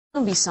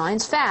It'll be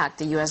science fact.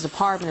 The U.S.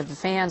 Department of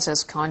Defense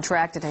has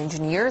contracted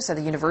engineers at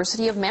the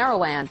University of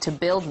Maryland to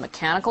build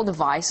mechanical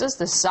devices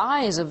the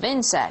size of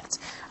insects.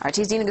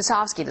 RT's Johns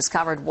Hopkins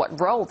discovered what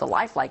role the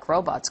lifelike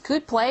robots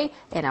could play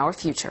in our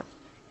future.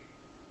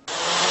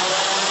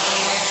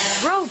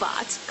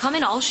 Robots come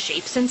in all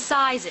shapes and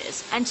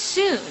sizes, and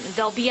soon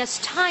they'll be as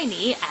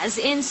tiny as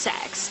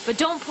insects. But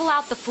don't pull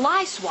out the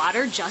fly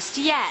swatter just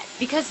yet,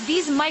 because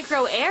these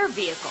micro air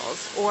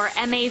vehicles, or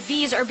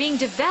MAVs, are being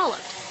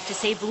developed to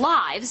save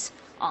lives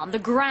on the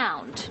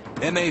ground.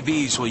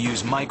 MAVs will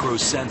use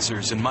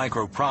microsensors and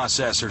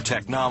microprocessor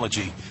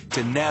technology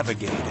to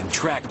navigate and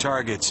track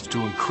targets to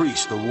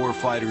increase the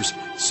warfighter's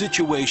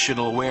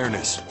situational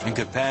awareness and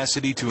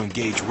capacity to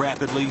engage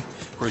rapidly,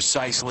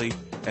 precisely,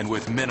 and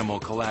with minimal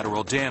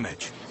collateral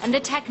damage. And the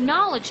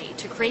technology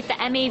to create the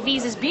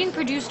MAVs is being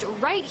produced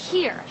right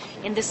here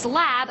in this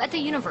lab at the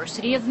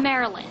University of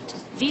Maryland.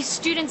 These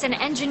students and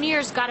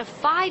engineers got a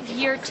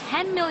 5-year,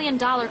 $10 million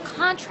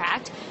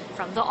contract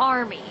from the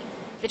Army.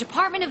 The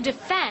Department of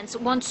Defense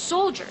wants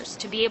soldiers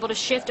to be able to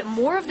shift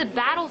more of the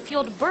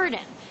battlefield burden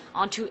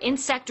onto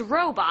insect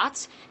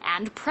robots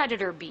and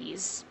predator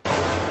bees.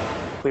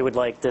 We would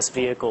like this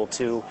vehicle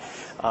to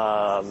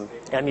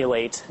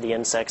emulate the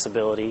insect's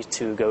ability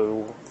to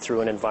go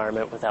through an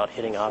environment without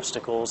hitting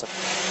obstacles.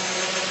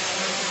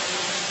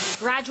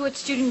 Graduate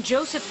student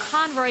Joseph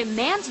Conroy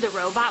mans the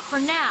robot for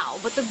now,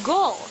 but the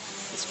goal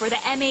is for the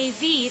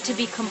MAV to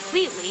be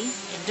completely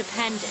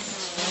independent.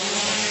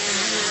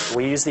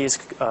 We use these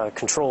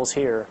controls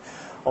here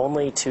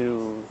only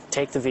to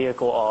take the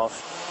vehicle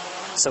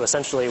off. So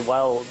essentially,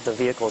 while the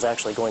vehicle is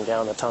actually going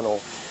down the tunnel,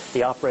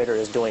 the operator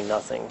is doing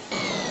nothing.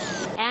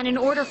 And in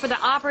order for the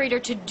operator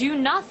to do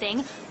nothing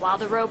while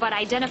the robot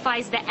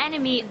identifies the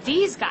enemy,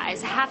 these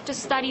guys have to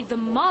study the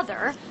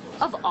mother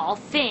of all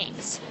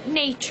things,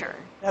 nature.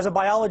 As a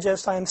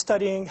biologist, I am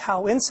studying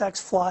how insects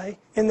fly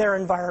in their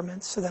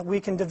environments so that we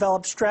can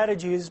develop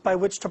strategies by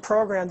which to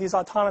program these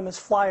autonomous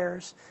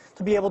flyers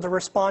to be able to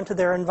respond to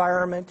their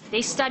environment.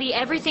 They study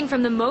everything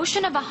from the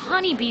motion of a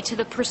honeybee to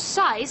the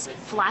precise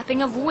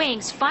flapping of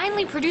wings,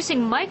 finally producing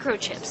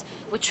microchips,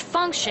 which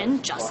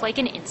function just like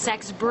an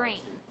insect's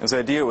brain. The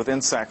idea with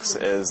insects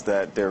is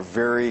that they're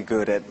very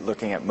good at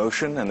looking at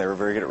motion, and they're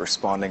very good at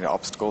responding to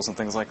obstacles and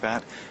things like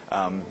that.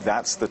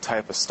 That's the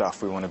type of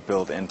stuff we want to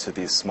build into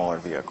these smaller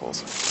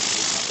vehicles.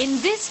 In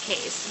this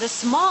case, the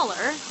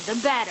smaller, the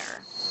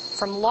better.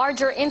 From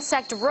larger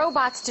insect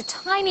robots to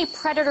tiny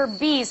predator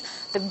bees,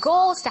 the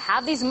goal is to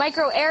have these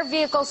micro air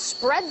vehicles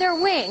spread their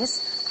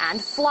wings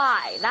and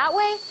fly. That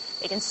way,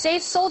 they can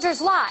save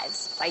soldiers'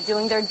 lives by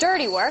doing their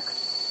dirty work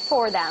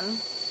for them.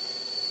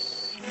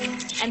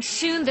 And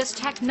soon this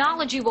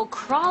technology will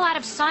crawl out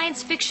of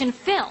science fiction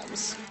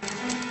films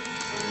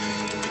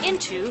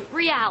into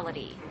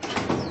reality.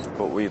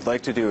 What we'd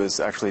like to do is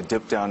actually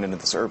dip down into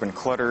this urban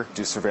clutter,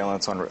 do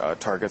surveillance on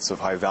targets of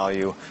high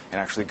value,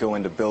 and actually go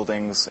into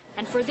buildings.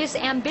 And for this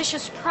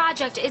ambitious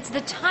project, it's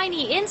the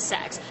tiny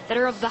insects that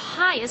are of the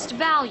highest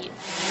value,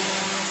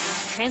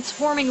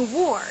 transforming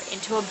war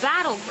into a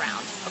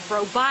battleground of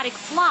robotic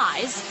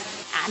flies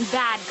and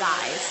bad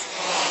guys.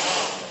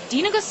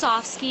 Johns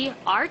Hopkins,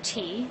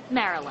 RT,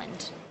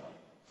 Maryland.